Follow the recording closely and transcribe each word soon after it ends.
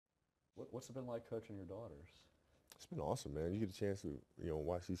What's it been like coaching your daughters? It's been awesome, man. You get a chance to,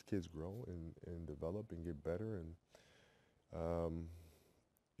 watch these kids grow and develop and get better. And,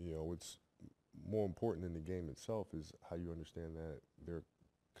 what's more important in the game itself is how you understand that their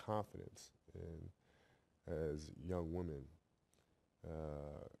confidence and as young women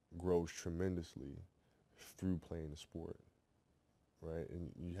grows tremendously through playing the sport, right?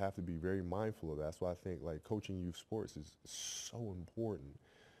 And you have to be very mindful of that. That's why I think like coaching youth sports is so important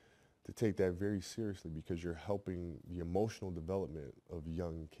to take that very seriously because you're helping the emotional development of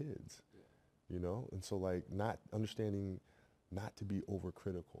young kids, Yeah. And so like not understanding not to be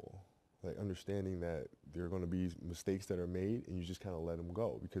overcritical, like understanding that there are going to be mistakes that are made and you just kind of let them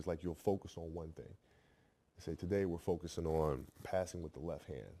go because like you'll focus on one thing. Say today we're focusing on passing with the left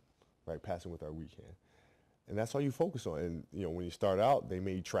hand, right? Passing with our weak hand. And that's all you focus on. And when you start out, they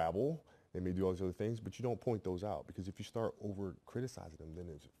may travel, they may do all these other things, but you don't point those out because if you start over criticizing them, then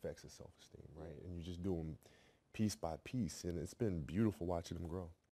it affects the self-esteem, right? And you just do them piece by piece, and it's been beautiful watching them grow.